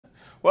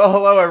Well,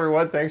 hello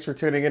everyone. Thanks for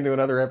tuning in to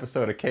another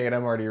episode of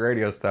K&MRD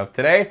Radio Stuff.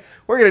 Today,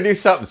 we're going to do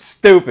something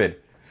stupid.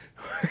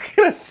 We're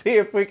going to see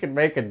if we can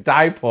make a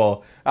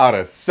dipole out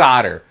of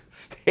solder.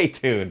 Stay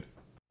tuned.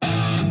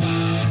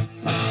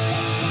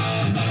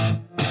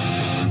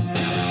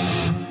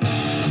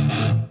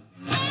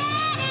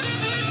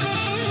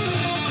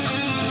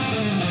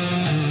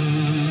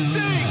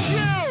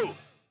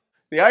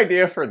 The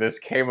idea for this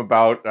came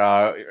about,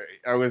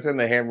 I was in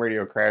the ham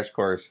radio crash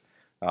course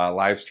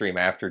live stream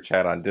after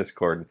chat on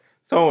Discord.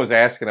 Someone was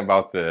asking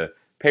about the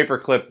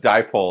paperclip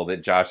dipole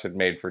that Josh had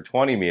made for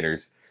 20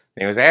 meters.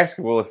 And he was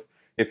asking, well,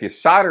 if you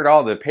soldered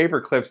all the paper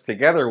clips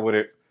together, would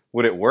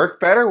it work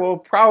better? Well,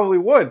 it probably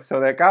would. So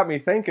that got me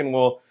thinking,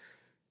 well,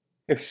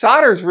 if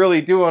solder's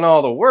really doing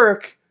all the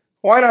work,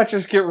 why not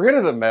just get rid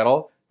of the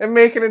metal and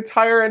make an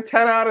entire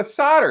antenna out of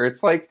solder?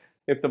 It's like,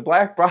 if the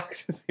black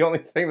box is the only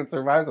thing that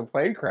survives a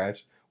plane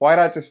crash, why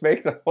not just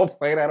make the whole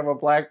plane out of a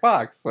black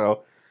box?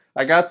 So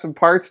I got some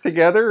parts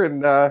together,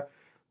 and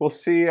we'll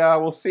see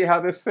how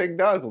this thing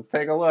does. Let's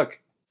take a look.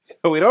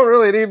 So we don't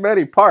really need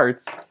many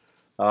parts.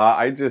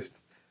 I'm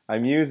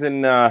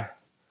using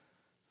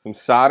some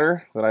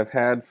solder that I've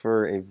had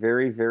for a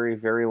very, very,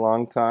 very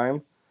long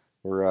time.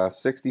 We're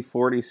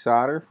 60-40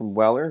 solder from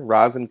Weller,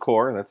 rosin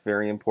core. That's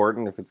very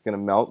important. If it's going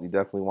to melt, you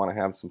definitely want to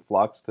have some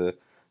flux to,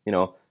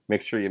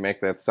 make sure you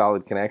make that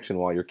solid connection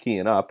while you're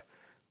keying up.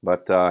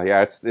 But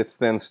yeah, it's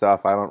thin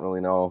stuff. I don't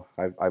really know.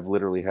 I've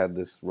literally had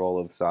this roll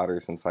of solder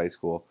since high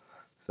school.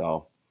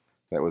 So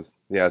it's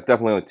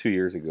definitely only 2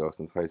 years ago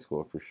since high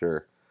school for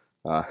sure.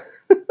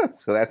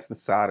 So that's the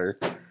solder.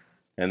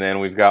 And then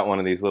we've got one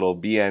of these little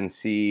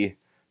BNC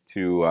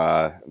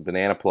to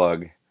banana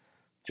plug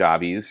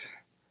jobbies.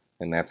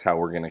 And that's how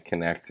we're going to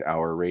connect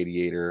our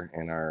radiator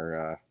and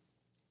our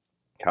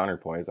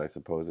counterpoise, I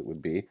suppose it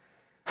would be.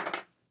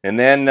 And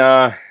then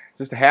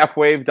just a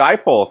half-wave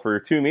dipole for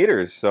 2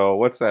 meters. So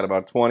what's that,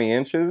 about 20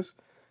 inches?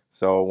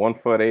 So 1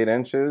 foot 8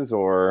 inches,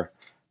 or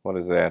what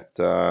is that?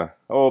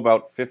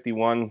 About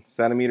 51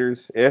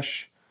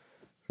 centimeters-ish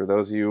for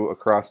those of you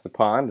across the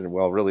pond, and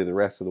well, really the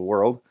rest of the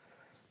world.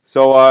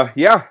 So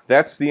yeah,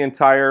 that's the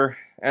entire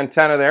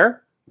antenna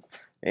there.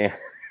 And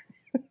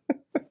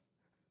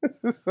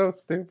this is so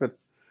stupid.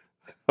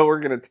 So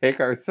we're going to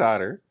take our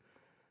solder,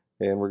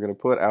 and we're going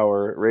to put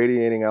our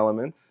radiating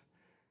elements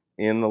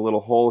in the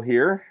little hole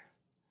here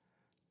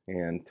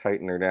and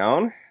tighten her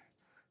down.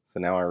 So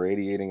now our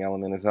radiating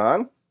element is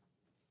on.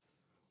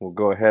 We'll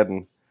go ahead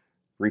and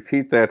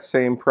repeat that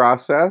same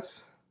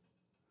process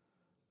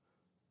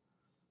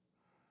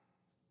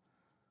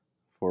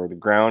for the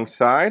ground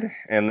side,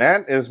 and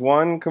that is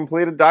one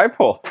completed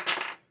dipole.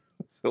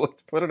 So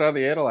let's put it on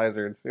the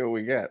analyzer and see what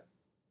we get.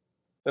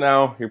 So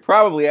now you're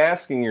probably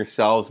asking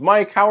yourselves,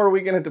 Mike, how are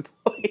we going to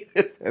deploy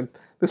this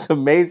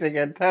amazing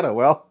antenna?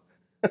 Well,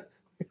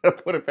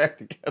 gotta put it back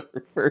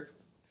together first.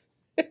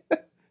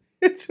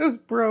 It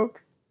just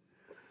broke.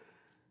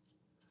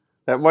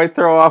 That might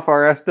throw off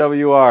our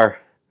SWR.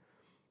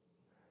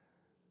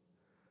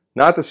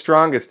 Not the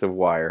strongest of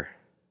wire.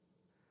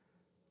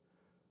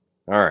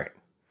 All right,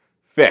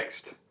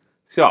 fixed.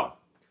 So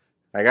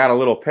I got a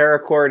little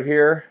paracord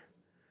here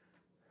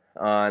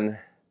on,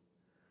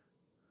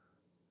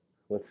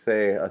 let's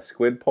say, a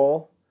squid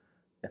pole.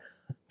 I'm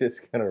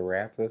just gonna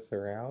wrap this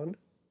around,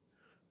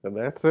 and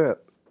that's it.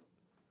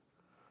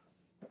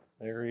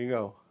 There you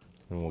go.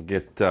 And we'll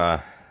get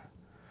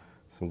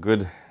some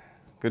good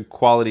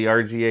quality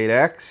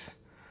RG8X,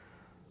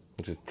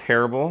 which is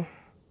terrible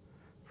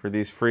for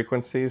these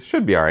frequencies.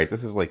 Should be all right.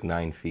 This is like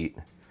 9 feet.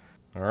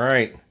 All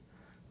right,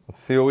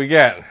 let's see what we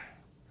get.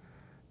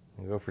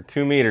 We'll go for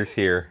 2 meters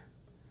here.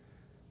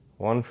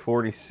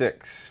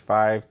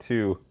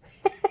 146.52.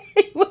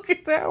 Look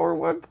at that, we're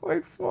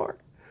 1.4.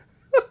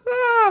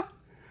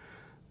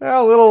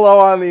 A little low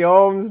on the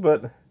ohms,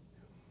 but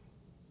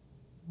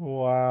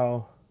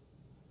wow.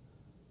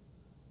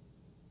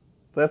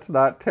 That's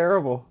not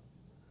terrible.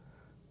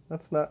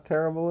 That's not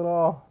terrible at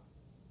all.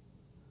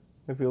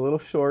 Might be a little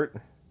short,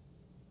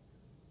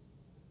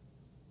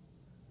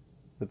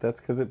 but that's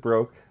because it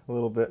broke a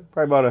little bit.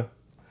 Probably about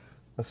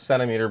a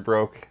centimeter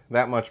broke.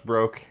 That much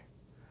broke.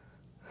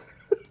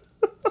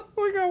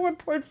 We got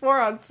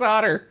 1.4 on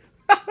solder.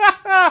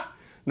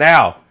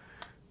 Now,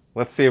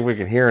 let's see if we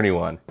can hear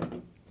anyone.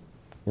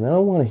 And I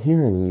don't want to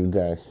hear any of you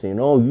guys saying,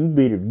 oh, you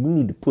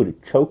need to put a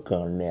choke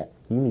on that.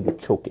 You need to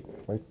choke it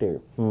right there.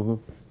 Mm-hmm.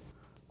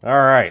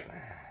 All right.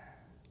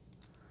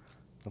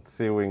 Let's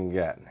see what we can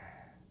get.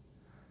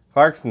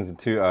 Clarkson's a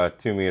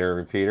 2 meter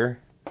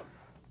repeater.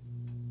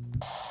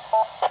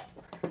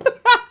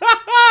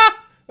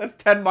 That's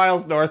 10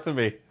 miles north of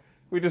me.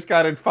 We just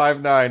got in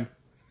 5.9.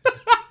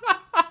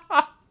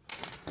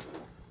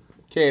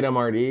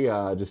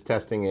 K&MRD, just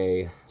testing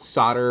a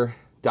solder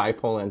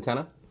dipole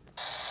antenna.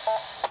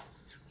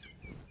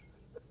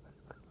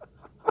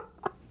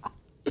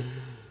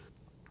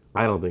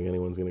 I don't think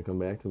anyone's going to come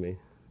back to me.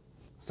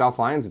 South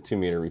Lion's a 2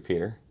 meter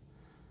repeater.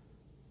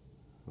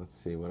 Let's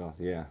see, what else?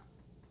 Yeah.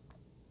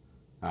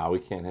 We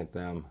can't hit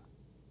them.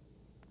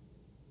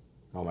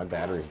 Oh, my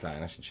battery's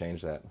dying. I should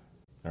change that.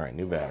 All right,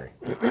 new battery.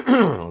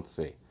 Let's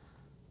see.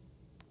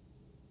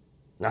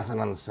 Nothing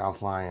on the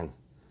South Lion.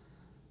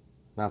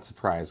 Not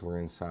surprised, we're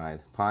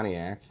inside.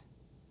 Pontiac.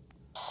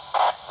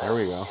 There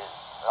we go.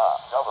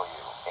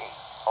 W-H-O-A-K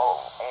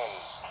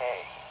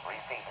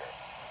repeater.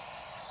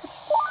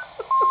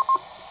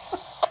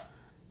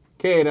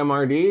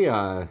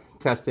 K8MRD,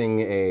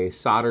 testing a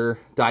solder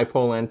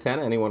dipole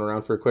antenna. Anyone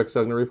around for a quick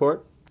signal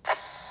report?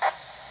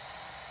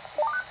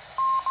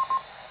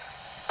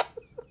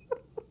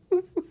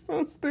 This is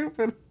so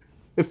stupid.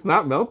 It's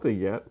not melting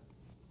yet.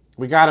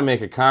 We got to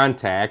make a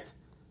contact.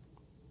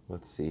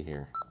 Let's see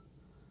here.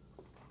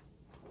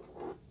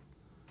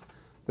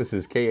 This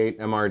is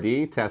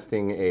K8MRD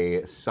testing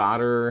a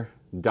solder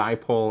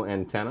dipole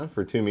antenna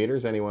for 2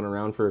 meters. Anyone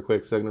around for a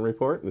quick signal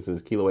report? This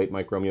is Kilo 8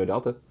 Mike Romeo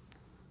Delta.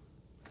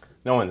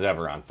 No one's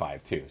ever on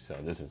 5.2, so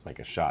this is like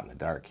a shot in the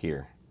dark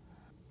here.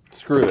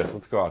 Screw this,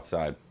 let's go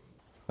outside.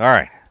 All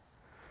right,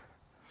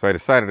 so I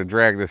decided to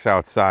drag this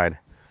outside.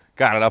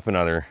 Got it up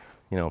another,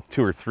 2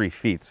 or 3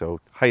 feet, so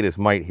height is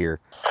might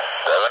here. 75.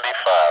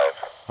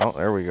 Oh,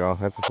 there we go.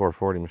 That's a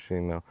 440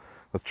 machine, though.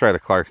 Let's try the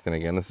Clarkston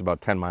again. This is about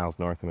 10 miles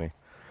north of me.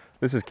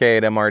 This is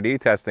K8MRD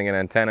testing an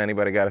antenna.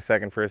 Anybody got a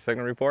second for a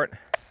signal report?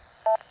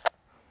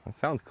 That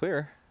sounds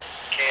clear.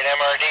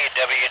 K8MRD,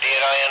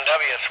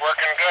 WD8INW, it's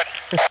working good.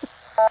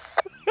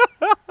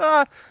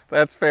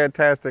 That's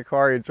fantastic. How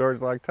are you,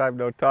 George? Long time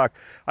no talk.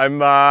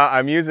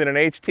 I'm using an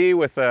HT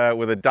with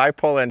a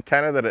dipole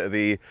antenna. That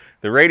the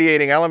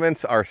radiating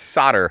elements are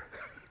solder.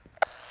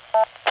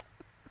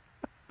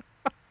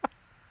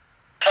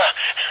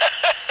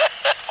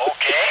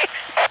 Okay.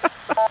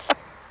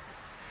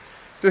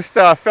 Just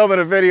filming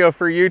a video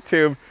for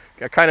YouTube,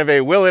 kind of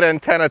a will it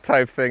antenna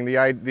type thing. The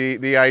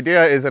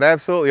idea is an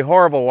absolutely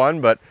horrible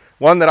one, but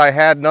one that I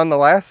had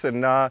nonetheless,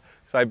 and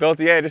so I built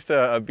just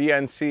a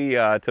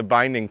BNC to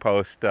binding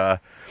post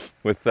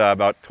with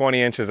about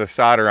 20 inches of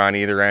solder on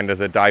either end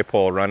as a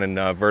dipole running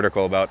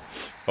vertical about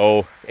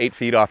 8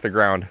 feet off the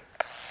ground.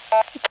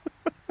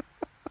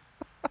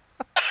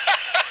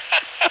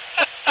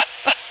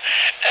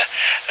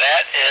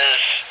 That is,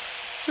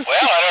 well,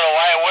 I don't know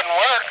why it wouldn't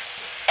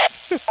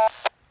work.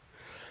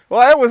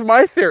 Well, that was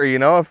my theory,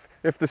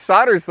 if the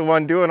solder's the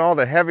one doing all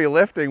the heavy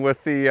lifting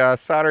with the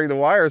soldering the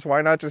wires,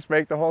 why not just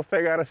make the whole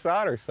thing out of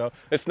solder? So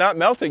it's not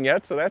melting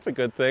yet, so that's a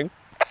good thing.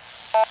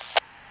 You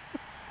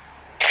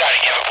gotta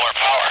give it more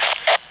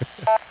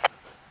power.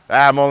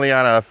 I'm only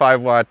on a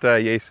 5-watt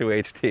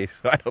Yaesu HT,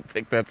 so I don't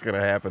think that's going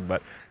to happen.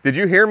 But did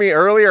you hear me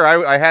earlier?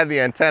 I had the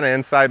antenna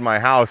inside my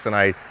house, and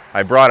I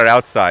brought it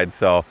outside,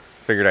 so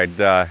figured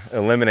I'd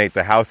eliminate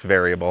the house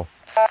variable.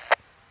 But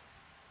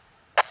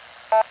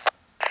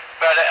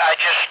I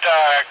just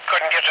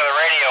couldn't get to the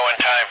radio in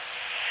time.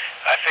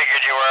 I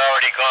figured you were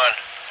already gone.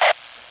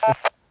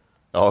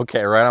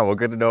 Okay, right on. Well,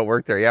 good to know it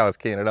worked there. Yeah, I was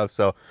keying it up.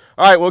 So,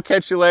 all right, we'll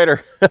catch you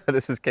later.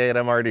 This is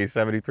K8MRD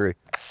 73. A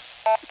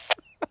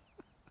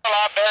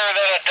lot better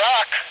than a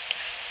duck.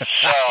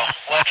 So,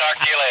 we'll talk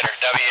to you later.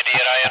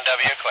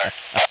 WD8INW, clear.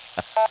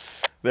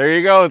 There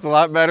you go. It's a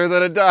lot better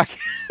than a duck.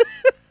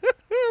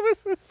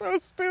 This is so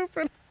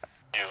stupid.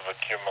 You've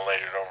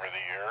accumulated over the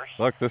years.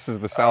 Look, this is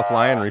the South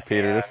Lion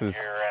repeater. This is,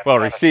 well,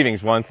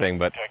 receiving's one thing,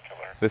 but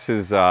this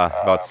is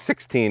about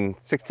 16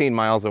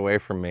 miles away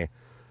from me.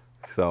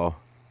 So,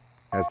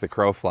 as the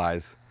crow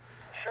flies.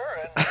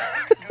 Sure, and you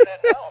can do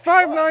that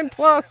now. 5.9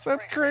 plus.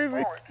 That's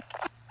crazy.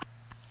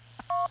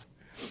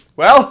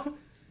 Well,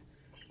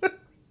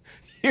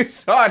 you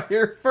saw it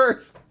here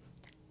first.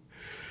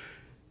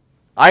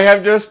 I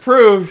have just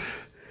proved,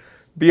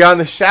 beyond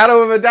the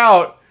shadow of a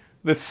doubt,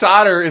 that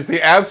solder is the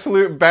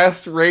absolute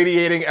best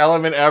radiating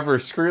element ever.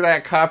 Screw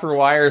that copper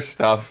wire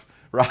stuff.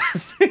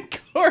 Rosin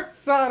core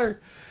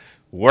solder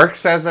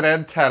works as an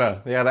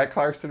antenna. Yeah, that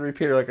Clarkston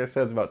repeater, like I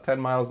said, is about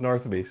 10 miles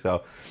north of me.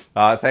 So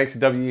thanks to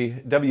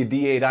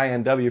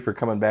WD8INW for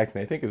coming back to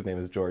me. I think his name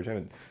is George.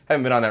 I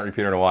haven't been on that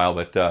repeater in a while,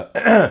 but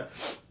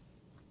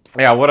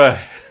yeah, what a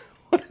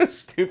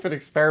stupid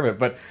experiment.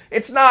 But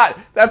it's not.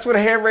 That's what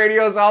ham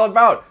radio is all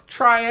about.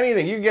 Try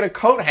anything. You can get a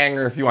coat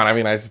hanger if you want. I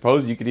mean, I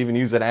suppose you could even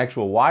use an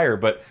actual wire,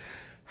 but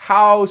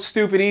how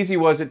stupid easy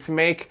was it to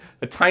make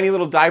a tiny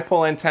little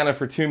dipole antenna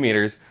for 2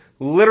 meters?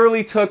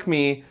 Literally took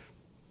me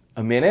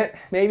a minute,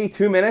 maybe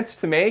 2 minutes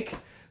to make.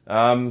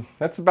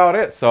 That's about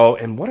it. So,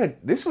 and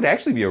this would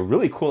actually be a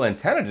really cool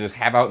antenna to just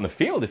have out in the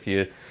field if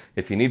you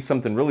need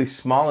something really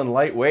small and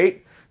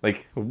lightweight.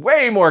 Like,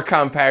 way more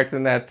compact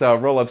than that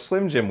roll-up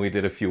Slim Jim we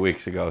did a few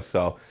weeks ago.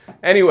 So,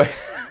 anyway,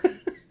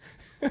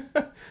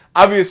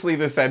 obviously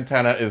this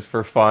antenna is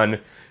for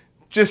fun,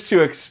 just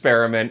to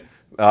experiment.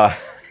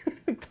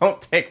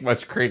 Don't take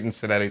much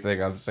credence in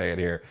anything I'm saying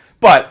here.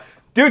 But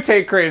do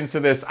take credence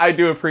in this. I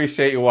do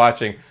appreciate you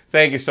watching.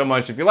 Thank you so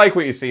much. If you like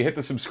what you see, hit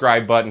the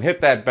subscribe button,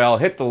 hit that bell,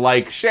 hit the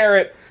like, share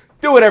it,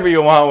 do whatever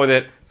you want with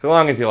it, so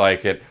long as you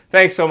like it.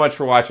 Thanks so much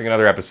for watching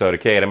another episode of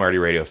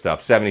K8MRD Radio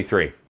Stuff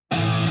 73.